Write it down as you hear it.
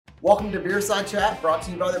Welcome to Beerside Chat, brought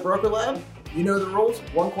to you by the Broker Lab. You know the rules.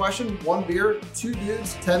 One question, one beer, two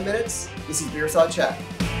dudes, 10 minutes. This is Beerside Chat.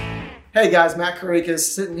 Hey guys, Matt Karikas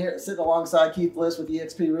sitting alongside Keith Bliss with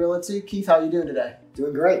eXp Realty. Keith, how you doing today?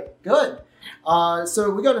 Doing great. Good.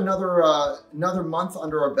 So we got another month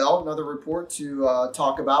under our belt, another report to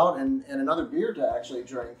talk about, and another beer to actually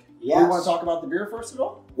drink. Yes. Do you want to talk about the beer first of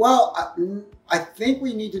all? Well, I think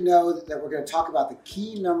we need to know that we're going to talk about the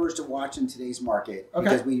key numbers to watch in today's market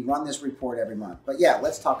because we run this report every month. But yeah,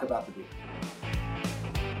 let's talk about the beer.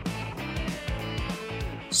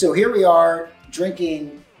 So here we are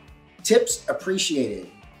drinking Tips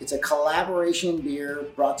Appreciated. It's a collaboration beer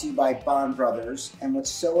brought to you by Bond Brothers. And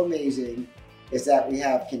what's so amazing is that we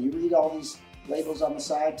have, can you read all these labels on the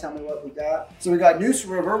side? Tell me what we got. So we got Noose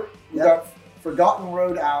River, we got Forgotten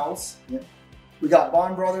Road Owls, we got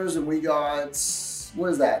Bond Brothers, and we got,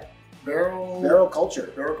 what is that? Barrel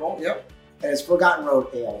Culture. Barrel Culture, yep. And it's Forgotten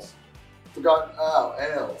Road Ales.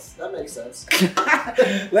 Ales. That makes sense.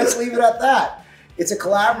 Let's leave it at that. It's a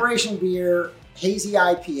collaboration beer, hazy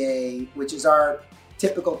IPA, which is our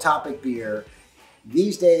typical topic beer.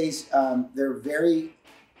 These days, they're very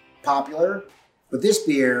popular, but this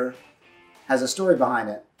beer has a story behind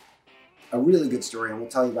it. A really good story, and we'll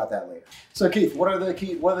tell you about that later. So Keith, what are the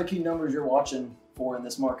key numbers you're watching for in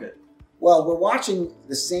this market? Well, we're watching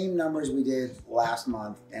the same numbers we did last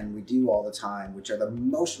month and we do all the time, which are the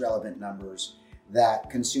most relevant numbers that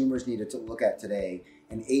consumers needed to look at today,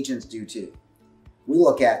 and agents do too. We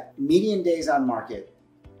look at median days on market,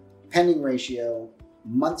 pending ratio,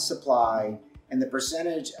 month supply, and the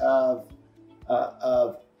percentage of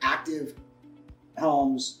active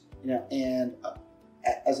homes, and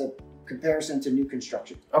as a comparison to new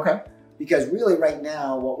construction. Okay. Because really right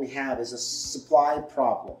now what we have is a supply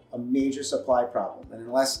problem, a major supply problem. And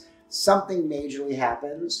unless something majorly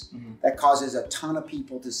happens that causes a ton of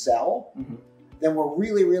people to sell, then we're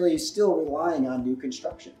really, really still relying on new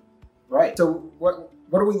construction. Right. So what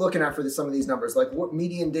are we looking at for some of these numbers? Like what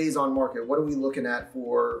median days on market? What are we looking at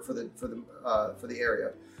for the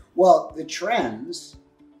area? Well, the trends,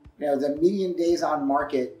 the median days on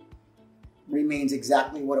market remains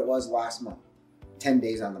exactly what it was last month. 10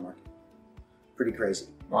 days on the market. Pretty crazy.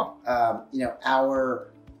 Wow.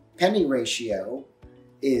 Our pending ratio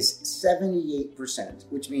is 78%,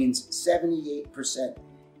 which means 78%,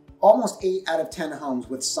 almost 8 out of 10 homes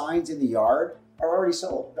with signs in the yard are already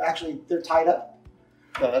sold. Actually, they're tied up.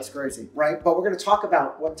 Oh, that's crazy. Right? But we're going to talk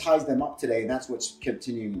about what ties them up today, and that's what's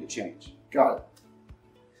continuing to change. Got it.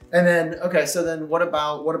 And then, so then what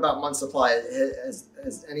about month supply?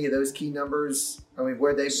 Has any of those key numbers,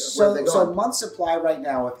 where they gone? So month supply right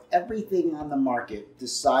now, if everything on the market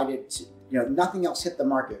decided to, nothing else hit the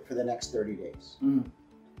market for the next 30 days, then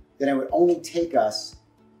it would only take us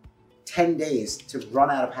 10 days to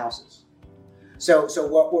run out of houses. So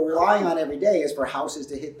what we're relying on every day is for houses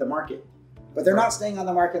to hit the market. But they're not staying on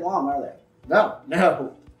the market long, are they?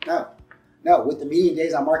 No. With the median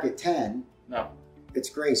days on market 10, it's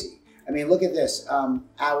crazy. Look at this.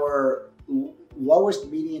 Our lowest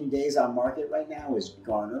median days on market right now is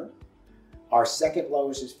Garner. Our second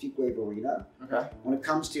lowest is Fuquay Varina. Okay. When it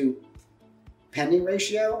comes to pending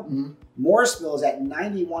ratio, Morrisville is at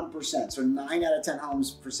 91%. So 9 out of 10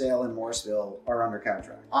 homes for sale in Morrisville are under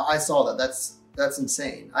contract. I saw that. That's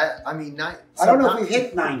insane. I don't know if we've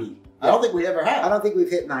hit 90. I don't think we ever have. I don't think we've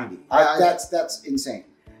hit 90. That's insane.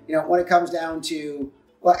 When it comes down to,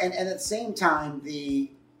 and at the same time,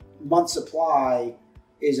 the month supply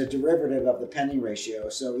is a derivative of the pending ratio.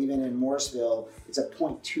 So even in Morrisville, it's a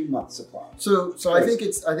 0.2 month supply. So I think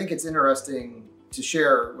it's interesting to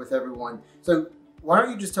share with everyone. So why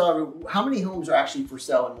don't you just tell everyone how many homes are actually for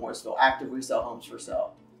sale in Morrisville, active resale homes for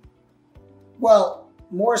sale? Well,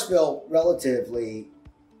 Morrisville, relatively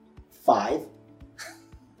 5.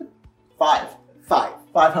 5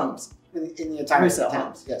 homes in the entire resale town.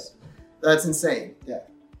 Homes. Yes. That's insane. Yeah.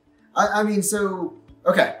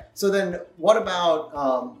 So then what about,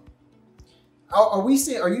 are you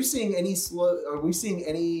seeing any sort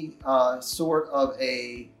of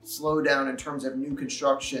a slowdown in terms of new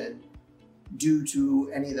construction due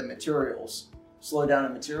to any of the materials? Slowdown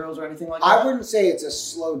in materials or anything like that? I wouldn't say it's a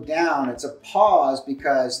slowdown. It's a pause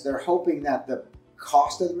because they're hoping that the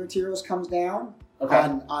cost of the materials comes down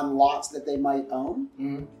on lots that they might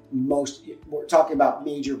own. We're talking about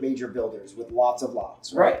major builders with lots of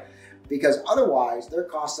lots, right? Because otherwise their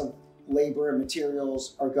costs of labor and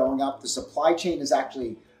materials are going up. The supply chain is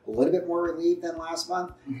actually a little bit more relieved than last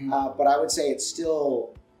month, but I would say it's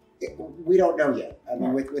still, we don't know yet.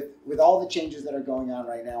 With all the changes that are going on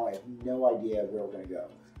right now, I have no idea where we're going to go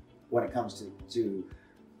when it comes to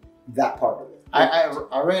that part of it.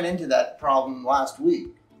 I ran into that problem last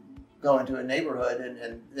week going to a neighborhood,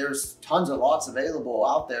 and there's tons of lots available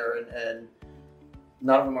out there, and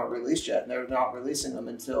none of them are released yet, and they're not releasing them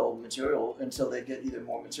until they get either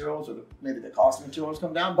more materials or maybe the cost of materials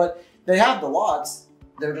come down. But they have the lots,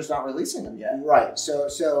 they're just not releasing them yet. Right.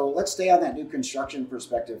 So let's stay on that new construction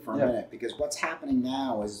perspective for a minute, because what's happening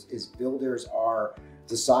now is builders are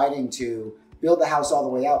deciding to build the house all the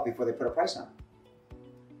way out before they put a price on it.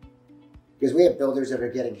 Because we have builders that are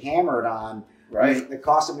getting hammered on the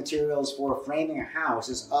cost of materials for framing a house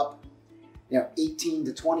is up, 18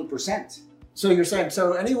 to 20%. So you're saying,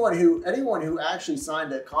 anyone who actually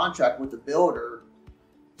signed a contract with the builder,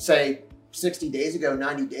 say 60 days ago,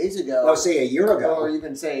 90 days ago, no, say a year ago, or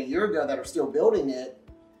even say a year ago, that are still building it,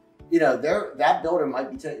 that builder might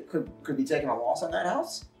be could be taking a loss on that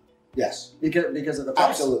house. Yes, because of the price.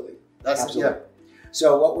 Absolutely. Absolutely. Yeah.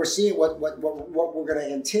 So what we're seeing, what we're going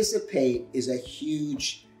to anticipate is a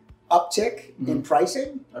huge uptick in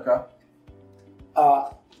pricing. Okay.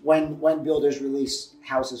 When builders release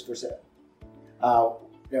houses for sale,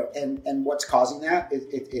 and what's causing that?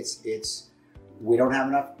 It's we don't have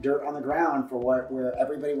enough dirt on the ground for where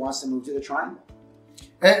everybody wants to move to the triangle.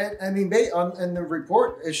 And I mean, and the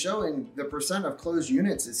report is showing the percent of closed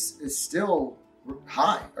units is still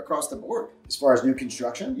high across the board. As far as new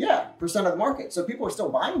construction? Yeah, percent of the market. So people are still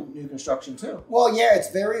buying new construction too. Well, yeah, it's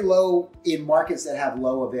very low in markets that have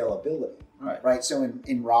low availability. Right. So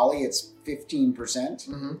in Raleigh, it's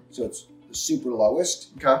 15%. So it's the super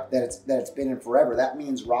lowest that it's been in forever. That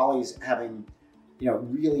means Raleigh's having,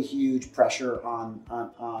 really huge pressure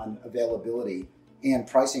on availability and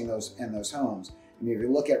pricing those homes. I mean, if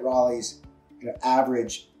you look at Raleigh's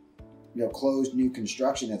average closed new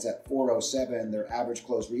construction, it's at 407. Their average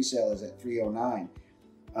closed resale is at 309.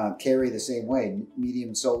 Cary the same way.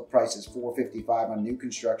 Median sold price is 455 on new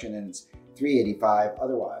construction, and it's 385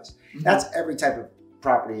 otherwise. That's every type of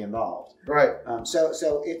property involved. Right.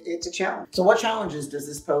 So it's a challenge. So what challenges does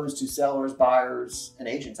this pose to sellers, buyers, and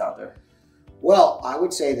agents out there? Well, I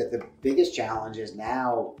would say that the biggest challenge is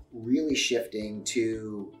now really shifting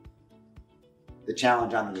to the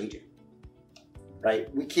challenge on the agent.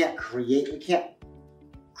 Right? We can't create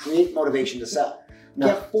motivation to sell. You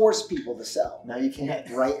can't force people to sell. No, you can't.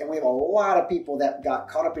 Right? And we have a lot of people that got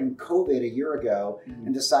caught up in COVID a year ago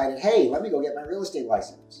and decided, hey, let me go get my real estate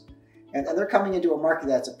license. And they're coming into a market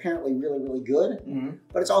that's apparently really, really good,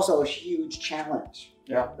 but it's also a huge challenge.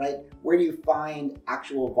 Yeah. Right? Where do you find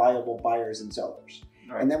actual viable buyers and sellers?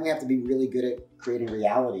 Right. And then we have to be really good at creating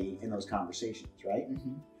reality in those conversations, right?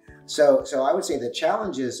 So I would say the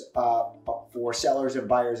challenges for sellers and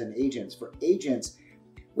buyers and agents. For agents,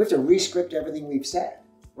 we have to re-script everything we've said.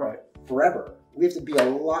 Right. Forever. We have to be a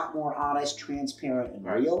lot more honest, transparent, and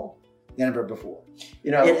real than ever before.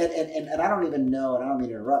 And I don't even know, and I don't mean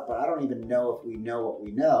to interrupt, but I don't even know if we know what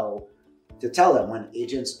we know to tell them when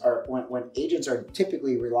agents are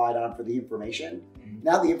typically relied on for the information.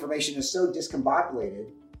 Now the information is so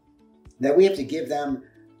discombobulated that we have to give them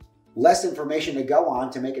less information to go on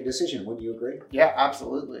to make a decision. Wouldn't you agree? Yeah,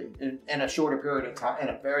 absolutely. In a shorter period of time, in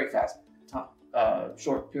a very fast time,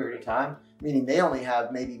 short period of time, meaning they only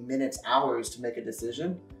have maybe minutes, hours to make a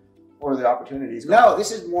decision, or the opportunities. No, this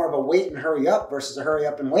is more of a wait and hurry up versus a hurry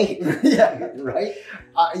up and wait. Yeah, right.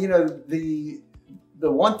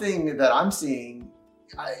 The one thing that I'm seeing,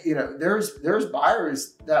 there's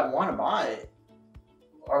buyers that want to buy.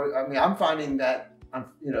 I'm finding that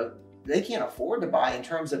they can't afford to buy in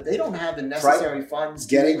terms of they don't have the necessary funds.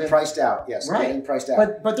 Getting priced out, yes. Right. Getting priced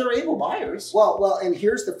out. But they're able buyers. Well, and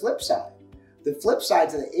here's the flip side. The flip side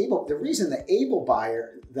to the reason the able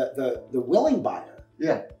buyer, the willing buyer,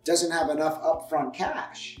 doesn't have enough upfront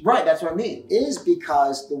cash. Right, that's what I mean. Is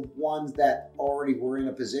because the ones that already were in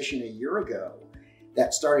a position a year ago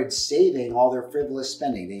that started saving all their frivolous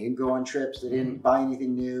spending. They didn't go on trips, they didn't buy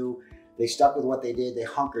anything new. They stuck with what they did. They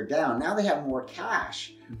hunkered down. Now they have more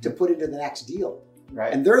cash to put into the next deal.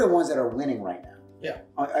 Right. And they're the ones that are winning right now. Yeah.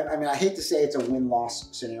 I mean, I hate to say it's a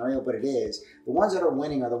win-loss scenario, but it is. The ones that are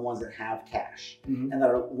winning are the ones that have cash and that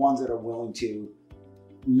are ones that are willing to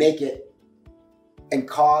make it and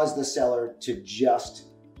cause the seller to just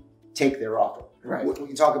take their offer. Right. We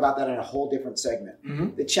can talk about that in a whole different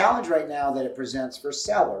segment. The challenge right now that it presents for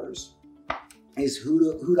sellers is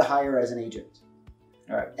who to hire as an agent.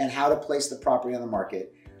 Right. And how to place the property on the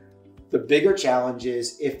market. The bigger challenge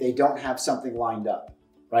is if they don't have something lined up,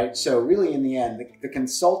 right? So really in the end, the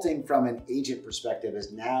consulting from an agent perspective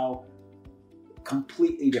is now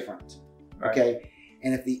completely different, okay?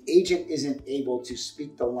 And if the agent isn't able to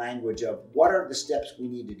speak the language of what are the steps we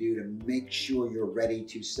need to do to make sure you're ready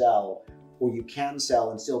to sell or you can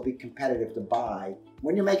sell and still be competitive to buy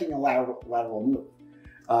when you're making a lateral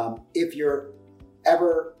move. If you're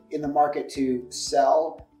ever in the market to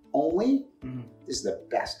sell only, this is the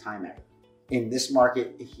best time ever in this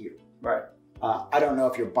market here. Right. I don't know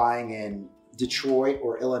if you're buying in Detroit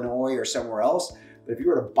or Illinois or somewhere else, but if you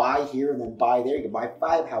were to buy here and then buy there, you can buy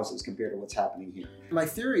 5 houses compared to what's happening here. My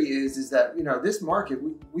theory is that, you know, this market,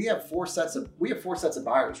 we have 4 sets of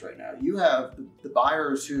buyers right now. You have the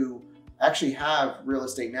buyers who actually have real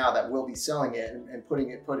estate now that will be selling it and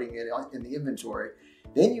putting it in the inventory.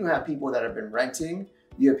 Then you have people that have been renting,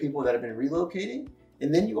 you have people that have been relocating,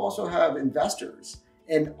 and then you also have investors.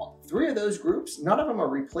 And 3 of those groups, none of them are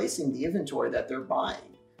replacing the inventory that they're buying.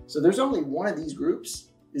 So there's only one of these groups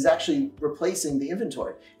is actually replacing the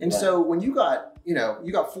inventory. And so when you got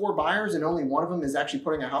 4 buyers and only one of them is actually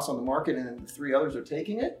putting a house on the market and then the 3 others are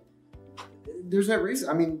taking it, there's no reason.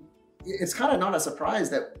 I mean, it's kind of not a surprise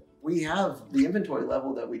that we have the inventory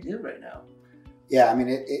level that we do right now. Yeah, I mean,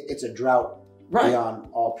 it's a drought beyond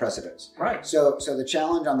all precedents. Right. So the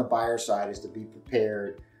challenge on the buyer side is to be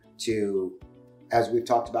prepared to, as we've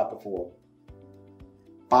talked about before,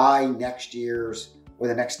 buy next year's or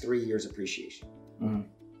the next 3 years appreciation.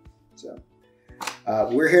 So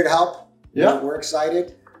we're here to help. Yeah. We're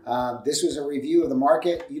excited. This was a review of the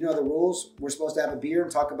market. You know the rules. We're supposed to have a beer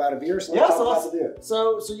and talk about a beer. So let's talk about the beer.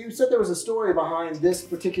 So you said there was a story behind this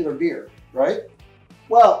particular beer, right?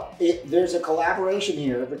 Well, there's a collaboration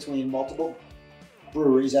here between multiple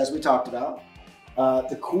breweries, as we talked about.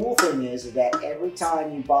 The cool thing is that every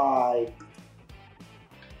time you buy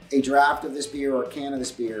a draft of this beer or a can of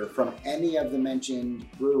this beer from any of the mentioned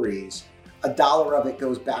breweries, $1 of it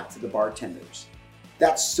goes back to the bartenders.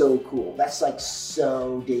 That's so cool. That's like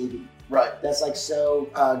so Davey. Right. That's like so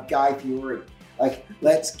Guy Fieri. Like,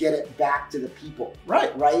 let's get it back to the people.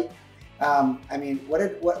 Right. Right. I mean, what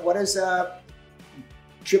is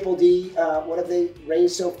Triple D? What have they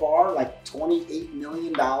raised so far? Like $28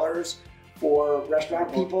 million for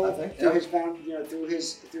restaurant people, I think, through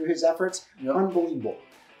his efforts. Yep. Unbelievable.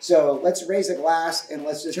 So let's raise a glass and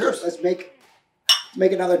let's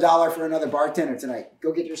make another $1 for another bartender tonight.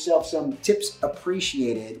 Go get yourself some tips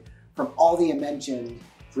appreciated from all the mentioned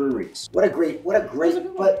breweries. What a great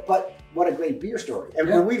beer story. And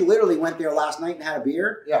when we literally went there last night and had a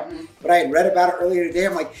beer, but I had read about it earlier today.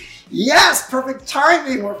 I'm like, yes, perfect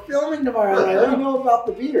timing. We're filming tomorrow. And I already know about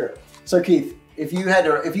the beer. So Keith, if you had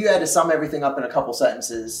to sum everything up in a couple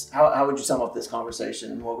sentences, how would you sum up this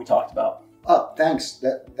conversation and what we talked about? Oh, thanks.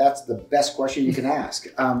 That's the best question you can ask.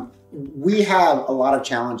 We have a lot of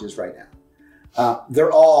challenges right now.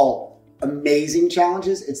 They're all amazing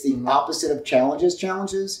challenges. It's the opposite of challenges.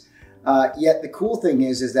 Yet the cool thing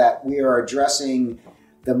is that we are addressing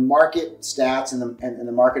the market stats and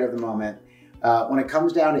the market of the moment. When it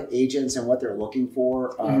comes down to agents and what they're looking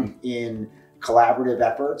for in collaborative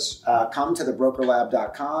efforts, come to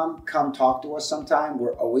thebrokerlab.com. Come talk to us sometime.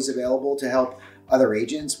 We're always available to help other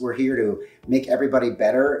agents. We're here to make everybody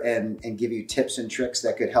better and give you tips and tricks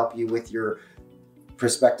that could help you with your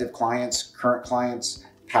prospective clients, current clients,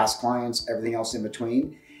 past clients, everything else in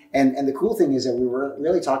between. And the cool thing is that we were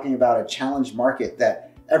really talking about a challenged market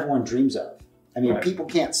that everyone dreams of. I mean, people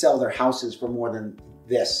can't sell their houses for more than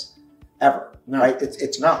this ever, right?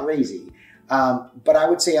 It's crazy. But I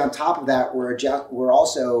would say on top of that, we're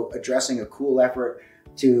also addressing a cool effort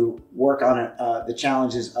to work on the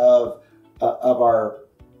challenges of our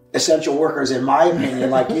essential workers, in my opinion,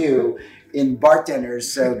 like you, in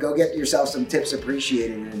bartenders. So go get yourself some tips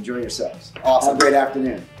appreciated and enjoy yourselves. Awesome. Have a great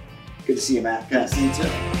afternoon. Good to see you, Matt. Good to see you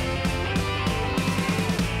too.